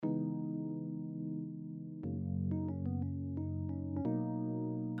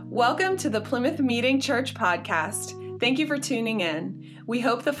Welcome to the Plymouth Meeting Church podcast. Thank you for tuning in. We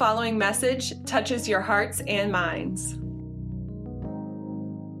hope the following message touches your hearts and minds.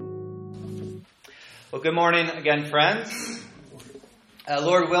 Well, good morning again, friends.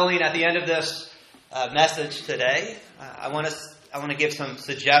 Lord willing, at the end of this message today, I want to give some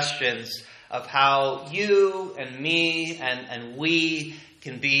suggestions of how you and me and we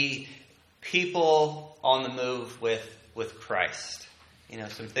can be people on the move with Christ. You know,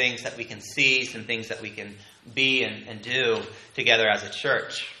 some things that we can see, some things that we can be and do together as a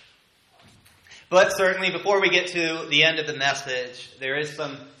church. But certainly, before we get to the end of the message, there is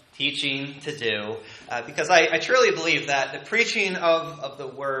some teaching to do, because I truly believe that the preaching of the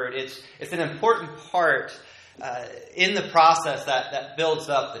Word, it's an important part in the process that builds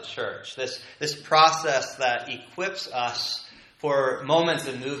up the church. This process that equips us for moments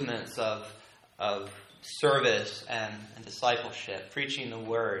and movements of service and discipleship. Preaching the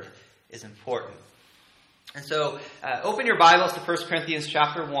Word is important. And so, open your Bibles to 1 Corinthians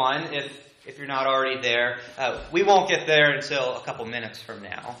chapter 1, if you're not already there. We won't get there until a couple minutes from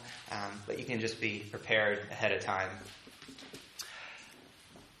now, but you can just be prepared ahead of time.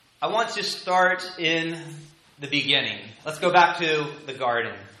 I want to start in the beginning. Let's go back to the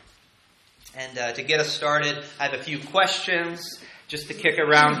garden. And to get us started, I have a few questions just to kick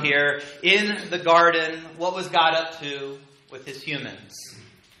around here. In the garden, what was God up to with his humans?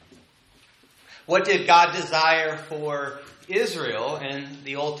 What did God desire for Israel in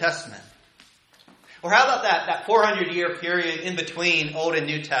the Old Testament? Or how about that 400-year period in between Old and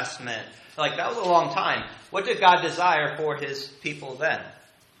New Testament? Like, that was a long time. What did God desire for his people then?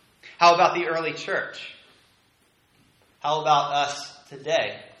 How about the early church? How about us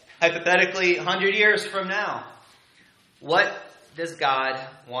today? Hypothetically, 100 years from now, what does God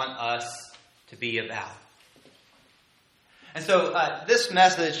want us to be about? And so this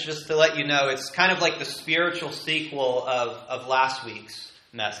message, just to let you know, it's kind of like the spiritual sequel of last week's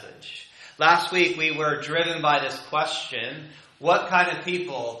message. Last week we were driven by this question: what kind of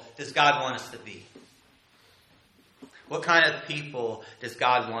people does God want us to be? What kind of people does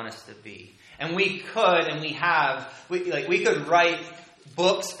God want us to be? And we could, and we could write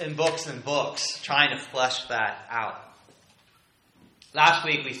books and books and books trying to flesh that out. Last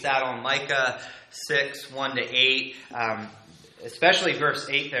week we sat on Micah 6, 1-8, especially verse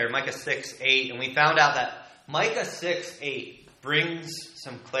 8 there, Micah 6, 8, and we found out that Micah 6, 8 brings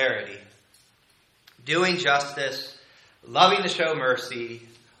some clarity. Doing justice, loving to show mercy,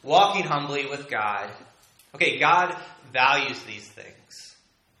 walking humbly with God. Okay, God values these things.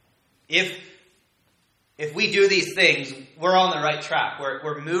 If we do these things, we're on the right track.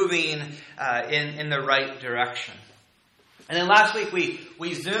 We're moving in the right direction. And then last week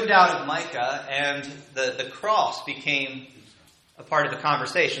we zoomed out of Micah, and the cross became a part of the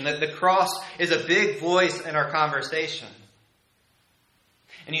conversation. The cross is a big voice in our conversation.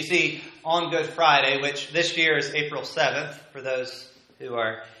 And you see, on Good Friday, which this year is April 7th, for those who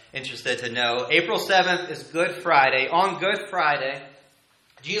are interested to know, April 7th is Good Friday. On Good Friday,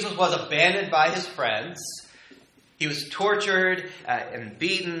 Jesus was abandoned by his friends. He was tortured and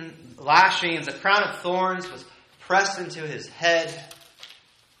beaten, lashings, a crown of thorns was pressed into his head.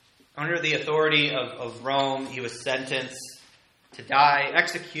 Under the authority of Rome, he was sentenced to die,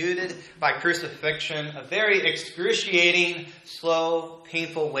 executed by crucifixion, a very excruciating, slow,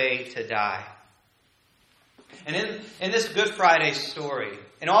 painful way to die. And in this Good Friday story,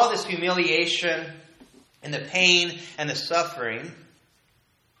 in all this humiliation, and the pain and the suffering,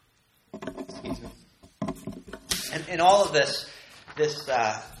 and in all of this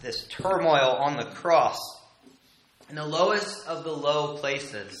turmoil on the cross, in the lowest of the low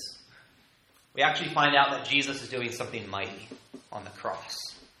places, we actually find out that Jesus is doing something mighty on the cross.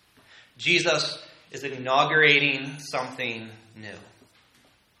 Jesus is inaugurating something new.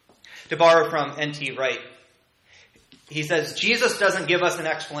 To borrow from N.T. Wright, he says, Jesus doesn't give us an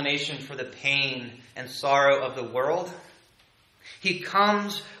explanation for the pain and sorrow of the world. He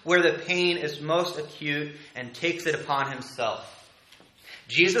comes where the pain is most acute and takes it upon himself.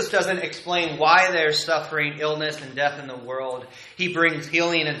 Jesus doesn't explain why there's suffering, illness, and death in the world. He brings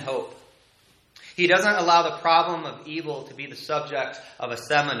healing and hope. He doesn't allow the problem of evil to be the subject of a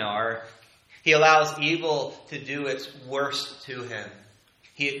seminar. He allows evil to do its worst to him.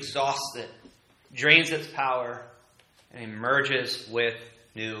 He exhausts it, drains its power, and emerges with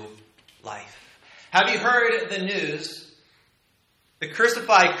new life. Have you heard the news? The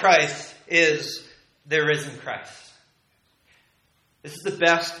crucified Christ is the risen Christ. This is the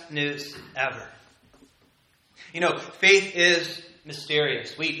best news ever. You know, faith is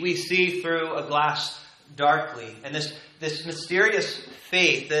mysterious. We see through a glass darkly. And this mysterious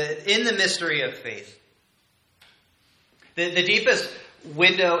faith, in the mystery of faith, the deepest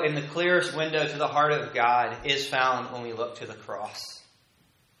window and the clearest window to the heart of God is found when we look to the cross.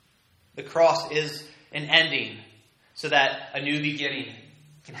 The cross is an ending so that a new beginning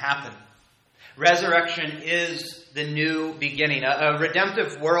can happen. Resurrection is the new beginning. A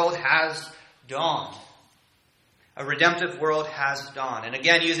redemptive world has dawned. A redemptive world has dawned. And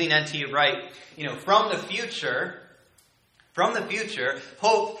again, using N.T. Wright, from the future,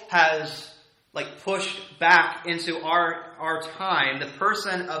 hope has pushed back into our time. The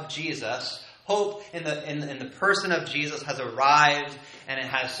person of Jesus, hope in the person of Jesus has arrived, and it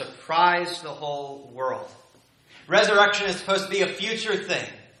has surprised the whole world. Resurrection is supposed to be a future thing.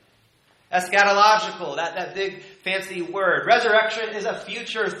 Eschatological, that big fancy word. Resurrection is a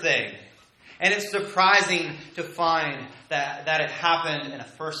future thing. And it's surprising to find that it happened in a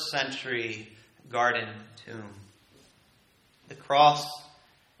first century garden tomb. The cross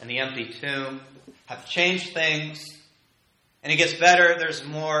and the empty tomb have changed things. And it gets better. There's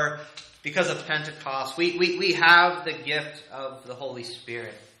more. Because of Pentecost, we have the gift of the Holy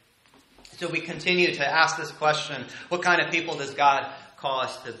Spirit. So we continue to ask this question: what kind of people does God call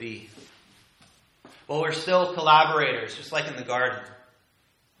us to be? Well, we're still collaborators, just like in the garden.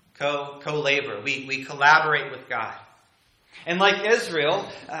 Co-labor. We collaborate with God. And like Israel,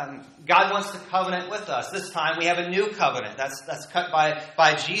 God wants to covenant with us. This time we have a new covenant that's cut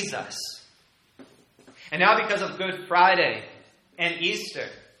by Jesus. And now because of Good Friday and Easter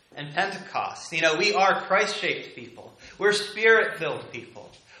and Pentecost, we are Christ-shaped people. We're Spirit-filled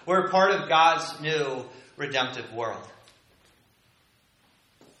people. We're part of God's new redemptive world.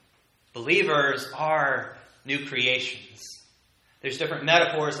 Believers are new creations. There's different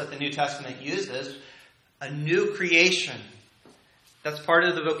metaphors that the New Testament uses. A new creation. That's part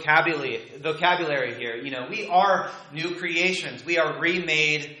of the vocabulary here. We are new creations. We are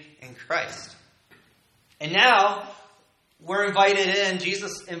remade in Christ. And now we're invited in.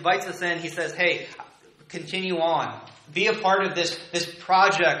 Jesus invites us in. He says, hey, continue on. Be a part of this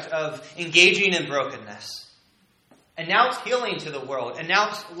project of engaging in brokenness. Announce healing to the world.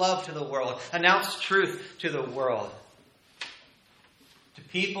 Announce love to the world. Announce truth to the world. To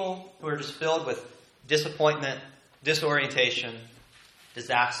people who are just filled with disappointment, disorientation,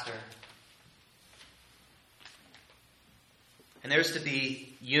 disaster. And there's to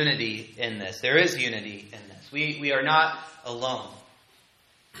be unity in this. There is unity in this. We are not alone.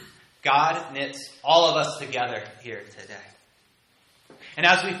 God knits all of us together here today. And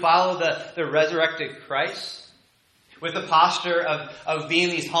as we follow the resurrected Christ, with the posture of being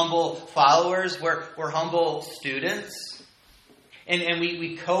these humble followers, we're humble students. And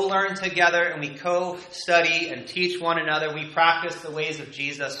we co-learn together, and we co-study and teach one another. We practice the ways of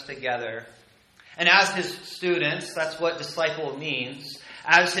Jesus together. And as his students, that's what disciple means.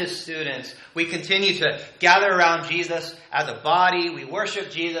 As his students, we continue to gather around Jesus as a body. We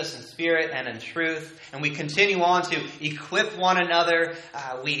worship Jesus in spirit and in truth. And we continue on to equip one another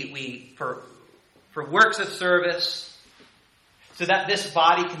for works of service, so that this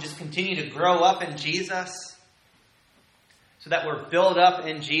body can just continue to grow up in Jesus. So that we're built up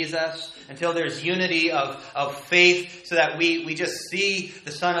in Jesus until there's unity of faith, so that we just see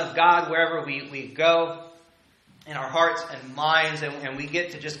the Son of God wherever we go in our hearts and minds, and we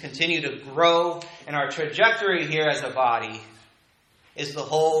get to just continue to grow. And our trajectory here as a body is the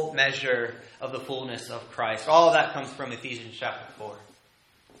whole measure of the fullness of Christ. All of that comes from Ephesians chapter 4.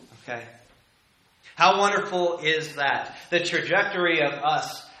 Okay? How wonderful is that? The trajectory of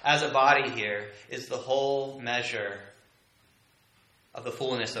us as a body here is the whole measure of the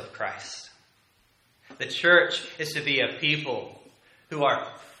fullness of Christ. The church is to be a people who are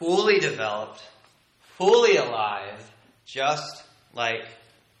fully developed, fully alive, just like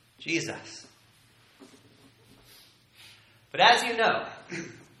Jesus. But as you know,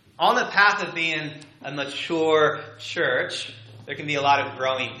 on the path of being a mature church, there can be a lot of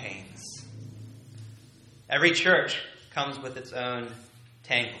growing pains. Every church comes with its own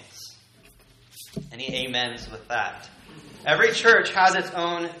tangles. Any amens with that? Every church has its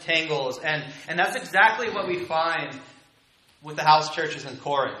own tangles, and that's exactly what we find with the house churches in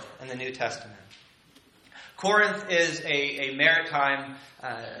Corinth in the New Testament. Corinth is a maritime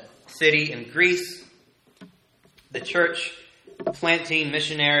city in Greece. The church planting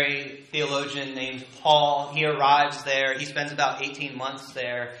missionary theologian named Paul, he arrives there. He spends about 18 months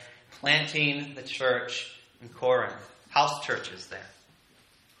there planting the church in Corinth. House churches there.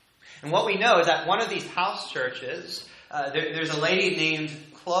 And what we know is that one of these house churches, there's a lady named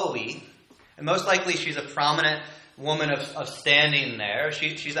Chloe, and most likely she's a prominent woman of standing there.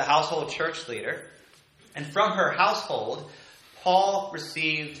 She's a household church leader. And from her household, Paul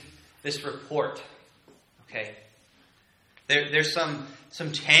received this report. Okay, there's some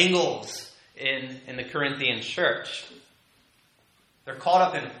tangles in the Corinthian church. They're caught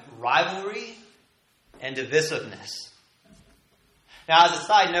up in rivalry and divisiveness. Now, as a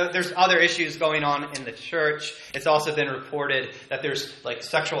side note, there's other issues going on in the church. It's also been reported that there's like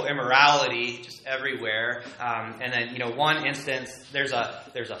sexual immorality just everywhere. And then, one instance, there's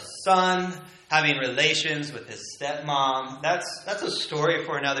a son having relations with his stepmom. That's a story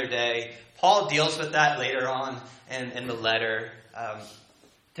for another day. Paul deals with that later on in the letter.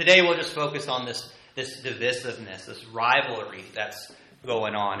 Today we'll just focus on this divisiveness, this rivalry that's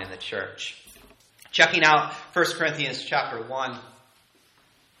going on in the church. Checking out 1 Corinthians chapter 1,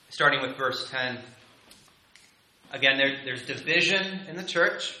 starting with verse 10. Again, there's division in the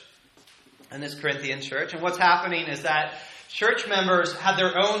church, in this Corinthian church. And what's happening is that church members have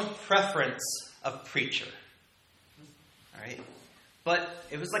their own preference of preacher. All right? But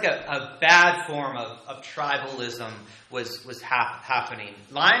it was like a bad form of tribalism was happening.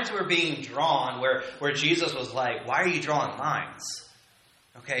 Lines were being drawn where Jesus was like, why are you drawing lines?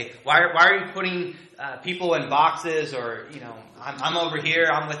 Okay, why are you putting people in boxes? Or, I'm over here,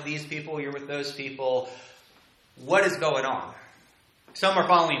 I'm with these people, you're with those people. What is going on? Some are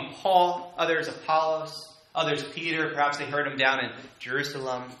following Paul, others Apollos, others Peter. Perhaps they heard him down in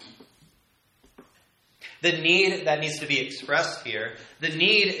Jerusalem. The need that needs to be expressed here, we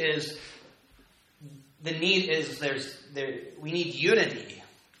need unity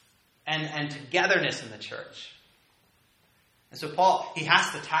and togetherness in the church. And so Paul, he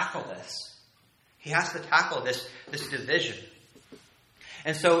has to tackle this. He has to tackle this division.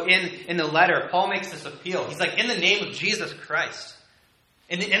 And so in the letter, Paul makes this appeal. He's like, in the name of Jesus Christ,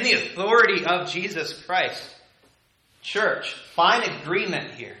 in the authority of Jesus Christ, church, find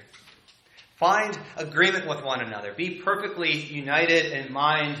agreement here. Find agreement with one another. Be perfectly united in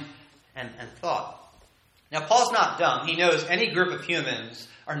mind and thought. Now, Paul's not dumb. He knows any group of humans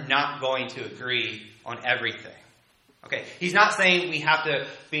are not going to agree on everything. Okay, he's not saying we have to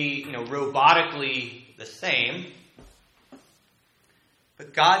be, robotically the same.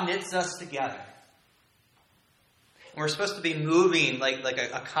 But God knits us together. And we're supposed to be moving like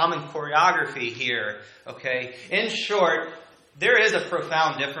a common choreography here. Okay, in short, there is a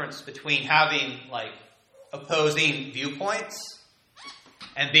profound difference between having opposing viewpoints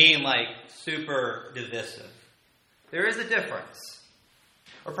and being super divisive. There is a difference.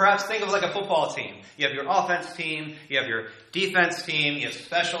 Or perhaps think of like a football team. You have your offense team, you have your defense team, you have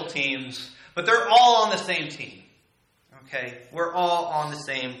special teams, but they're all on the same team. Okay? We're all on the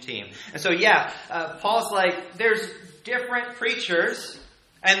same team. And so Paul's like, there's different preachers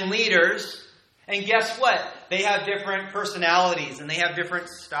and leaders, and guess what? They have different personalities and they have different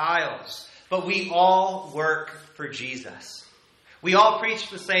styles. But we all work for Jesus. We all preach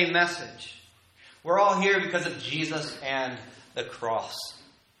the same message. We're all here because of Jesus and the cross.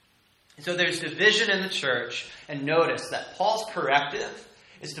 And so there's division in the church, and notice that Paul's corrective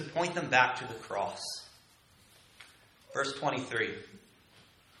is to point them back to the cross. Verse 23.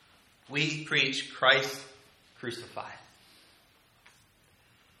 We preach Christ crucified.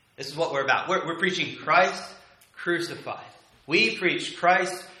 This is what we're about. We're preaching Christ crucified. We preach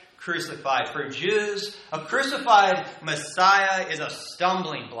Christ crucified. For Jews, a crucified Messiah is a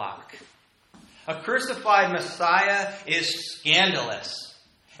stumbling block. A crucified Messiah is scandalous.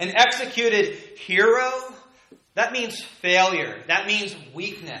 An executed hero, that means failure. That means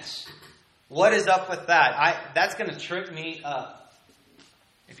weakness. What is up with that? That's going to trip me up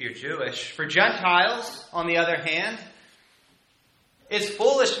if you're Jewish. For Gentiles, on the other hand, it's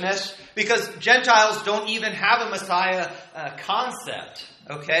foolishness because Gentiles don't even have a Messiah concept.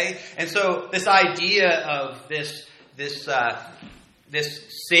 Okay? And so this idea of this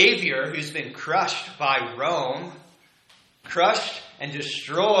Savior who's been crushed by Rome, crushed and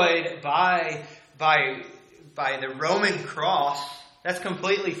destroyed by the Roman cross, that's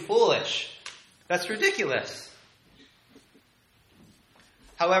completely foolish. That's ridiculous.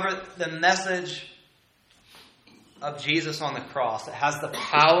 However, the message of Jesus on the cross, it has the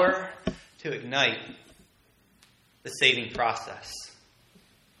power to ignite the saving process.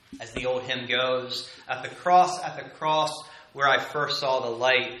 As the old hymn goes, at the cross, where I first saw the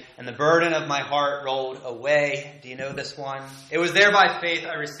light, and the burden of my heart rolled away. Do you know this one? It was there by faith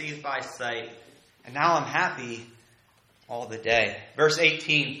I received by sight, and now I'm happy all the day. Verse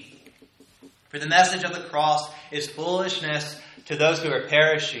 18. For the message of the cross is foolishness to those who are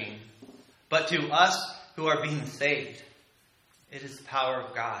perishing, but to us who are being saved, it is the power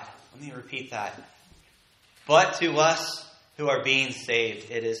of God. Let me repeat that. But to us who are being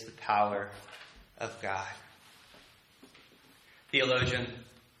saved, it is the power of God. Theologian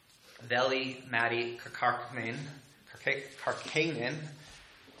Veli-Matti Kärkkäinen,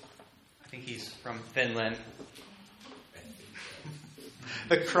 I think he's from Finland.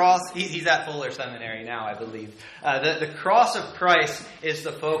 The cross, he's at Fuller Seminary now, I believe. The cross of Christ is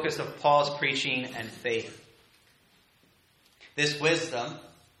the focus of Paul's preaching and faith. This wisdom,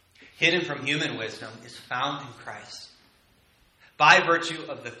 hidden from human wisdom, is found in Christ. By virtue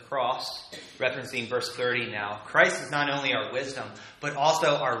of the cross, referencing verse 30 now, Christ is not only our wisdom, but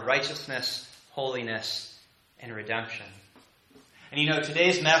also our righteousness, holiness, and redemption. And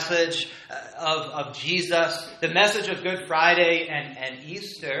today's message of Jesus, the message of Good Friday and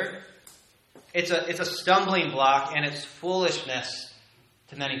Easter, it's a stumbling block and it's foolishness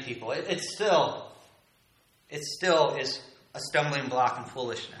to many people. It still is a stumbling block and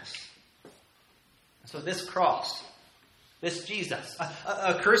foolishness. So this cross, this Jesus,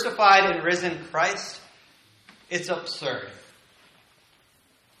 a crucified and risen Christ, it's absurd.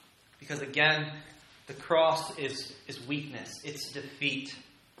 Because again, the cross is weakness. It's defeat.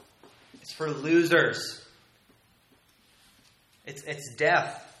 It's for losers. It's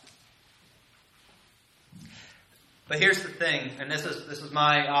death. But here's the thing, and this is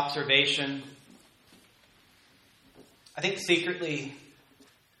my observation. I think secretly,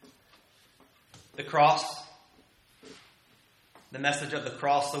 the cross, the message of the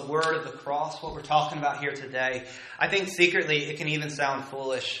cross, the word of the cross, what we're talking about here today, I think secretly it can even sound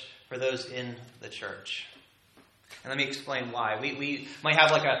foolish for those in the church. And let me explain why. We might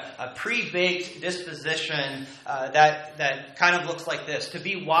have like a pre-baked disposition that kind of looks like this. To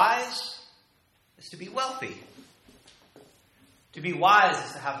be wise is to be wealthy. To be wise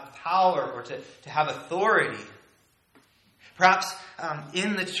is to have power or to have authority. Perhaps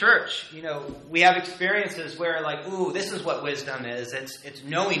in the church, we have experiences where this is what wisdom is. It's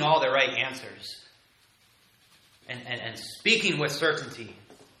knowing all the right answers and speaking with certainty.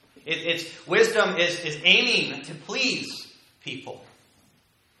 Wisdom is aiming to please people.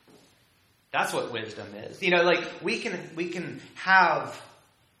 That's what wisdom is. We can have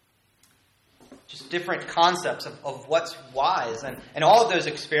just different concepts of what's wise, and all of those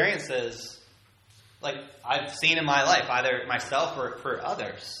experiences, I've seen in my life, either myself or for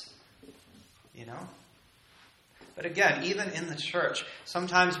others. But again, even in the church,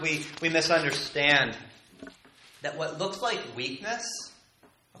 sometimes we misunderstand that what looks like weakness,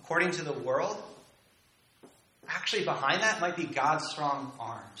 according to the world, actually behind that might be God's strong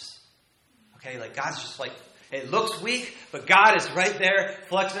arms. Okay, God's just it looks weak, but God is right there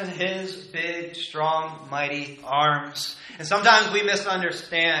flexing His big, strong, mighty arms. And sometimes we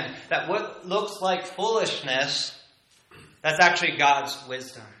misunderstand that what looks like foolishness, that's actually God's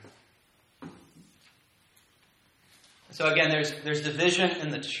wisdom. So again, there's division in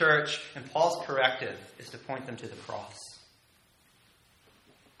the church, and Paul's corrective is to point them to the cross.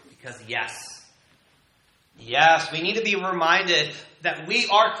 Because yes, we need to be reminded that we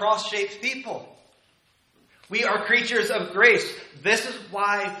are cross-shaped people. We are creatures of grace. This is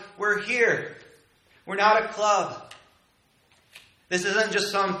why we're here. We're not a club. This isn't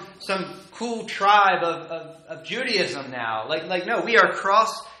just some cool tribe of Judaism now. No, we are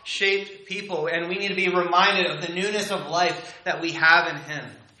cross-shaped people, and we need to be reminded of the newness of life that we have in Him.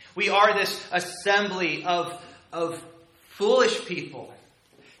 We are this assembly of foolish people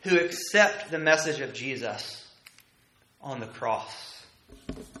who accept the message of Jesus on the cross.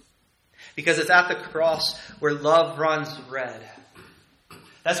 Because it's at the cross where love runs red.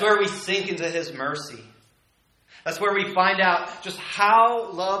 That's where we sink into His mercy. That's where we find out just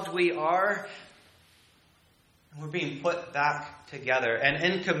how loved we are. And we're being put back together. And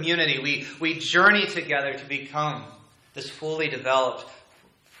in community, we journey together to become this fully developed,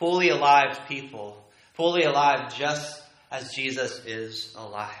 fully alive people. Fully alive just as Jesus is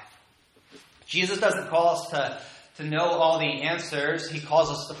alive. Jesus doesn't call us to know all the answers. He calls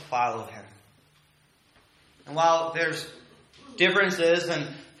us to follow Him. And while there's differences in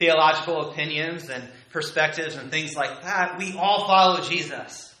theological opinions and perspectives and things like that, we all follow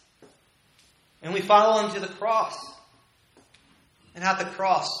Jesus. And we follow Him to the cross. And at the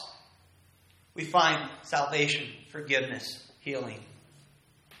cross, we find salvation, forgiveness, healing.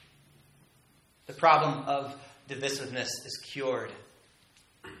 The problem of divisiveness is cured.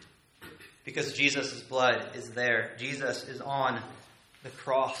 Because Jesus' blood is there. Jesus is on the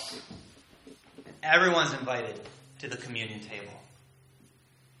cross. And everyone's invited to the communion table.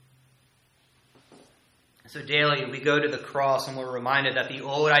 So daily we go to the cross and we're reminded that the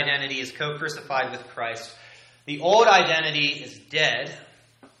old identity is co-crucified with Christ. The old identity is dead.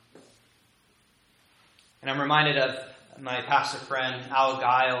 And I'm reminded of my pastor friend, Al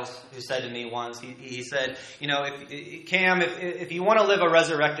Giles, who said to me once, he said, Cam, if you want to live a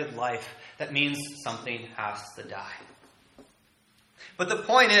resurrected life, that means something has to die. But the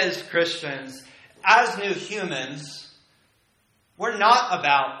point is, Christians, as new humans, we're not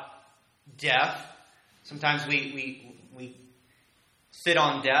about death. Sometimes we sit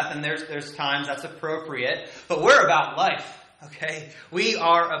on death, and there's times that's appropriate. But we're about life, okay? We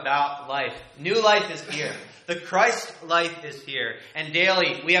are about life. New life is here. The Christ life is here. And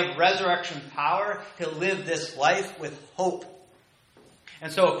daily, we have resurrection power to live this life with hope.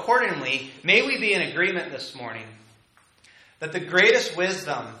 And so accordingly, may we be in agreement this morning that the greatest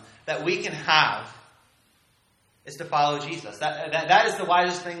wisdom that we can have is to follow Jesus. That is the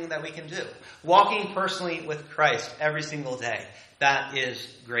wisest thing that we can do. Walking personally with Christ every single day. That is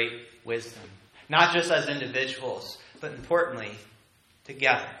great wisdom. Not just as individuals, but importantly,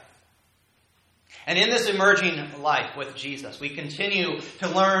 together. And in this emerging life with Jesus, we continue to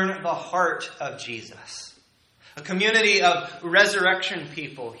learn the heart of Jesus. A community of resurrection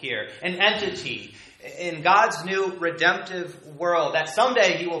people here. An entity in God's new redemptive world that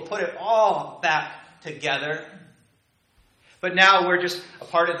someday He will put it all back together. But now we're just a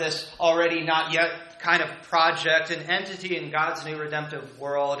part of this already not yet kind of project, an entity in God's new redemptive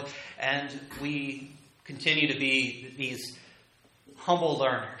world, and we continue to be these humble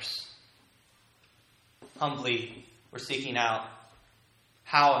learners. Humbly, we're seeking out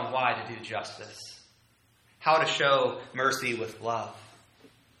how and why to do justice, how to show mercy with love.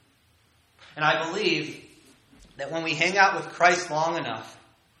 And I believe that when we hang out with Christ long enough,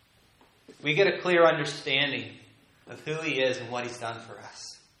 we get a clear understanding of who He is and what He's done for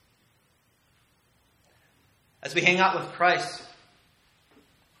us. As we hang out with Christ,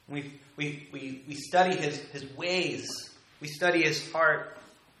 we study His ways, we study His heart,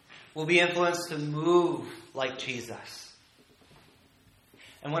 we'll be influenced to move like Jesus.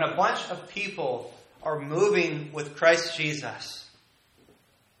 And when a bunch of people are moving with Christ Jesus,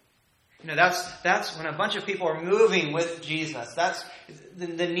 that's when a bunch of people are moving with Jesus. That's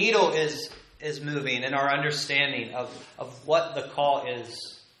the needle is moving in our understanding of what the call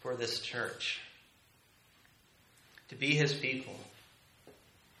is for this church. To be His people,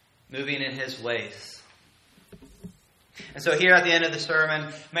 moving in His ways. And so here at the end of the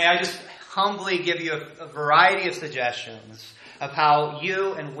sermon, may I just humbly give you a variety of suggestions of how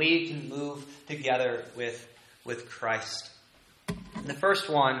you and we can move together with Christ. And the first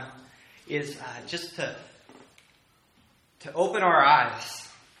one is just to open our eyes.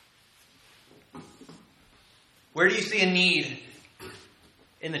 Where do you see a need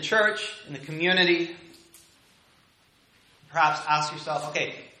in the church, in the community? Perhaps ask yourself,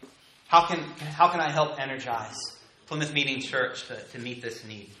 okay, how can I help energize Plymouth Meeting Church to meet this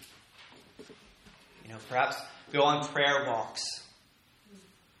need? Perhaps go on prayer walks.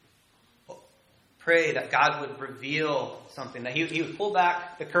 Pray that God would reveal something, that He would pull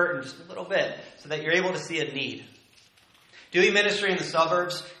back the curtain just a little bit so that you're able to see a need. Doing ministry in the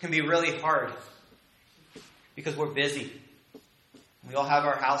suburbs can be really hard because we're busy. We all have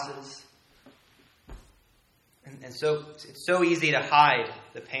our houses. And so it's so easy to hide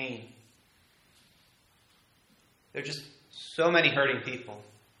the pain. There are just so many hurting people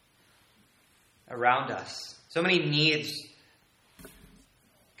around us. So many needs.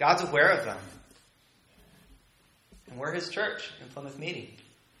 God's aware of them. And we're His church in Plymouth Meeting.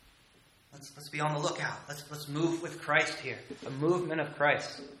 Let's be on the lookout. Let's move with Christ here. A movement of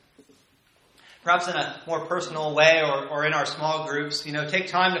Christ. Perhaps in a more personal way or in our small groups, take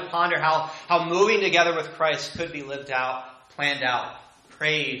time to ponder how moving together with Christ could be lived out, planned out,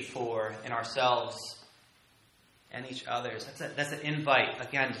 prayed for in ourselves and each other. That's an invite,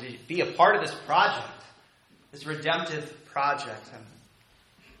 again, to be a part of this project, this redemptive project. And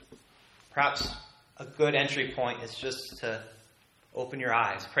perhaps a good entry point is just to open your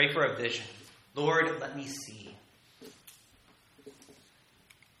eyes. Pray for a vision. Lord, let me see.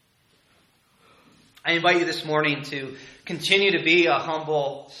 I invite you this morning to continue to be a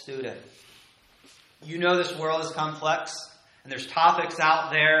humble student. This world is complex, and there's topics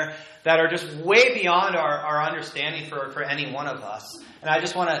out there that are just way beyond our understanding for any one of us. And I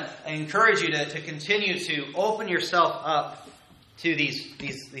just want to encourage you to continue to open yourself up to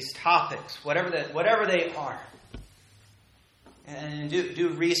these topics, whatever they are. And do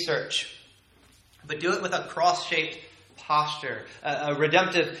research. But do it with a cross-shaped posture, a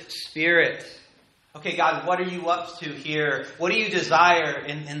redemptive spirit. Okay, God, what are you up to here? What do you desire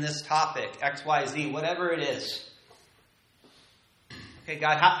in this topic? X, Y, Z, whatever it is. Okay,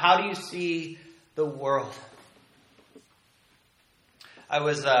 God, how do you see the world? I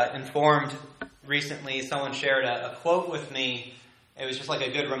was informed recently someone shared a quote with me. It was just like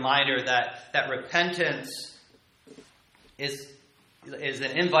a good reminder that repentance is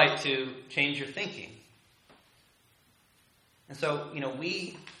an invite to change your thinking. And so,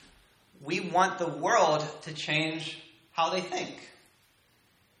 we want the world to change how they think.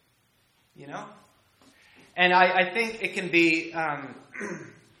 And I think it can be, I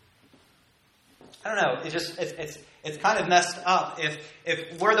don't know, it's kind of messed up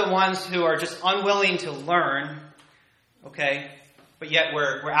if we're the ones who are just unwilling to learn, okay, but yet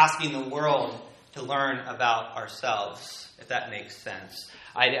we're asking the world to learn about ourselves, if that makes sense.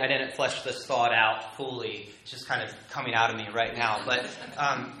 I didn't flesh this thought out fully. It's just kind of coming out of me right now.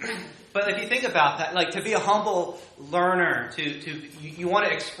 But if you think about that, like to be a humble learner, you want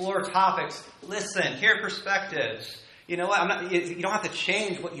to explore topics, listen, hear perspectives. You know what? You don't have to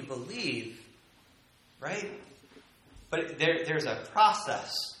change what you believe, right? But there's a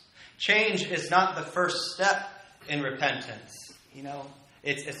process. Change is not the first step in repentance.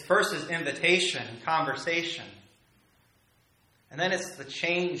 It's first is invitation, conversation. And then it's the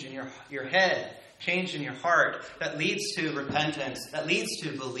change in your head, change in your heart that leads to repentance, that leads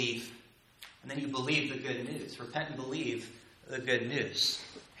to belief. And then you believe the good news. Repent and believe the good news.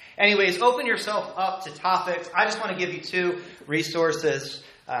 Anyways, open yourself up to topics. I just want to give you 2 resources,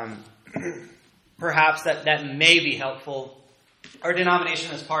 perhaps that may be helpful. Our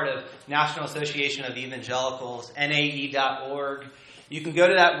denomination is part of National Association of Evangelicals, NAE.org. You can go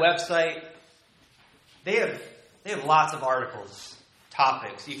to that website. They have lots of articles,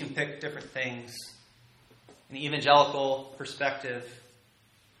 topics. You can pick different things. An evangelical perspective.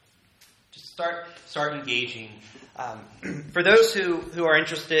 Just start engaging. For those who are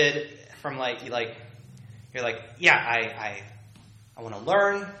interested, from you're like, yeah, I want to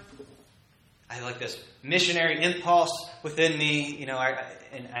learn. I have this missionary impulse within me, and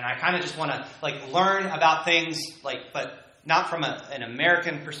I kind of just want to learn about things, but not from an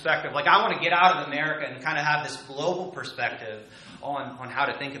American perspective. I want to get out of America and kind of have this global perspective on how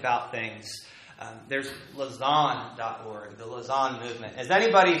to think about things. There's Lausanne.org, the Lausanne movement. Is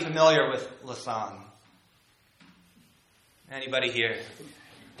anybody familiar with Lausanne? Anybody here?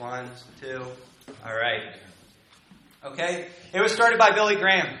 1, 2. All right. Okay. It was started by Billy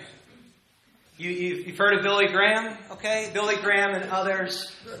Graham. You've heard of Billy Graham? Okay. Billy Graham and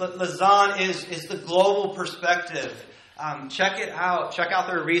others. Lausanne is the global perspective. Check it out. Check out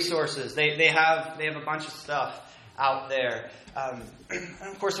their resources. They have a bunch of stuff out there. And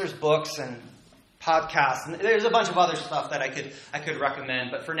of course, there's books and podcasts, and there's a bunch of other stuff that I could recommend.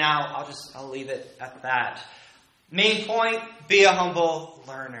 But for now, I'll leave it at that. Main point: be a humble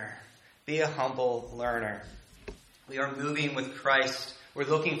learner. Be a humble learner. We are moving with Christ. We're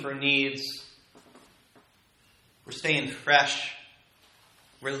looking for needs. We're staying fresh.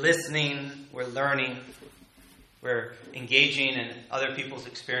 We're listening. We're learning. We're engaging in other people's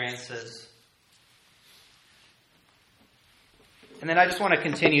experiences. And then I just want to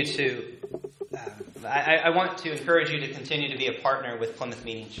continue to, I want to encourage you to continue to be a partner with Plymouth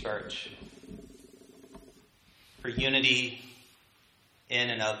Meeting Church for unity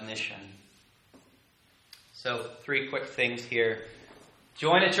in and of mission. So 3 quick things here.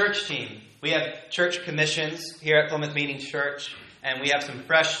 Join a church team. We have church commissions here at Plymouth Meeting Church, and we have some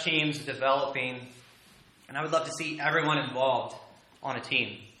fresh teams developing. And I would love to see everyone involved on a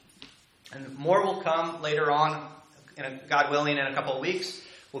team. And more will come later on, God willing, in a couple of weeks.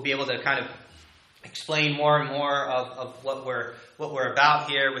 We'll be able to kind of explain more and more of what we're about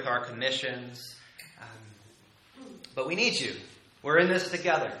here with our commissions. But we need you. We're in this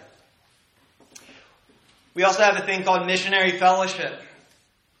together. We also have a thing called missionary fellowship.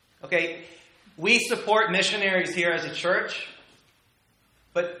 Okay, we support missionaries here as a church,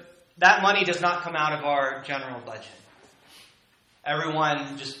 but that money does not come out of our general budget.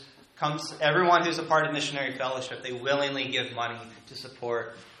 Everyone who's a part of missionary fellowship, they willingly give money to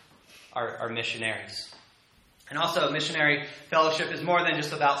support our missionaries. And also, missionary fellowship is more than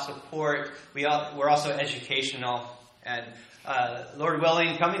just about support. We're also educational. And Lord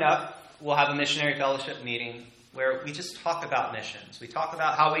willing, coming up, we'll have a missionary fellowship meeting where we just talk about missions. We talk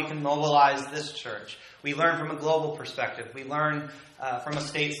about how we can mobilize this church. We learn from a global perspective. We learn from a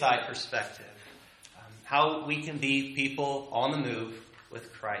stateside perspective. How we can be people on the move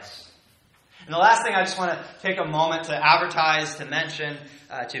with Christ. And the last thing I just want to take a moment to advertise, to mention,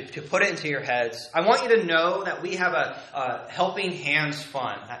 to put it into your heads. I want you to know that we have a Helping Hands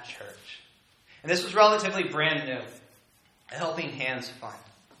Fund at church. And this was relatively brand new. A Helping Hands Fund.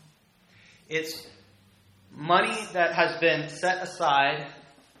 It's money that has been set aside.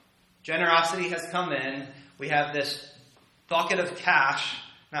 Generosity has come in. We have this bucket of cash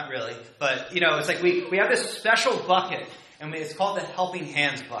Not really. But, it's like we have this special bucket, and it's called the Helping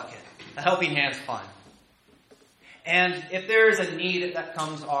Hands bucket, the Helping Hands Fund. And if there is a need that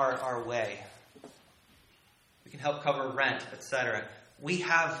comes our way, we can help cover rent, etc. We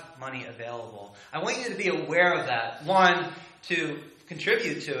have money available. I want you to be aware of that. One, to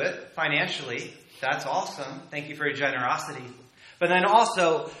contribute to it financially. That's awesome. Thank you for your generosity. But then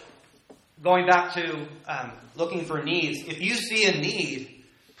also, going back to looking for needs, if you see a need,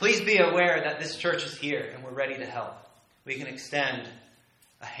 please be aware that this church is here and we're ready to help. We can extend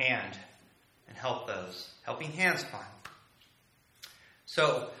a hand and help those. Helping Hands Fund.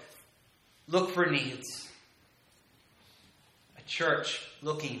 So, look for needs. A church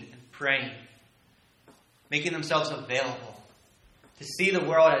looking and praying, making themselves available to see the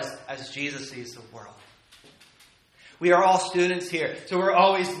world as Jesus sees the world. We are all students here, so we're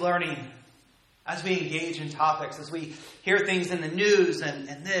always learning as we engage in topics, as we hear things in the news and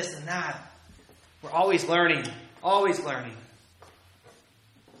this and that. We're always learning, always learning.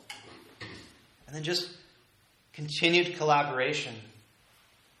 And then just continued collaboration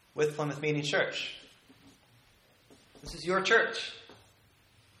with Plymouth Meeting Church. This is your church.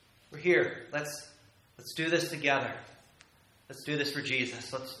 We're here. Let's do this together. Let's do this for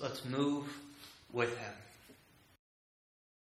Jesus. Let's move with him.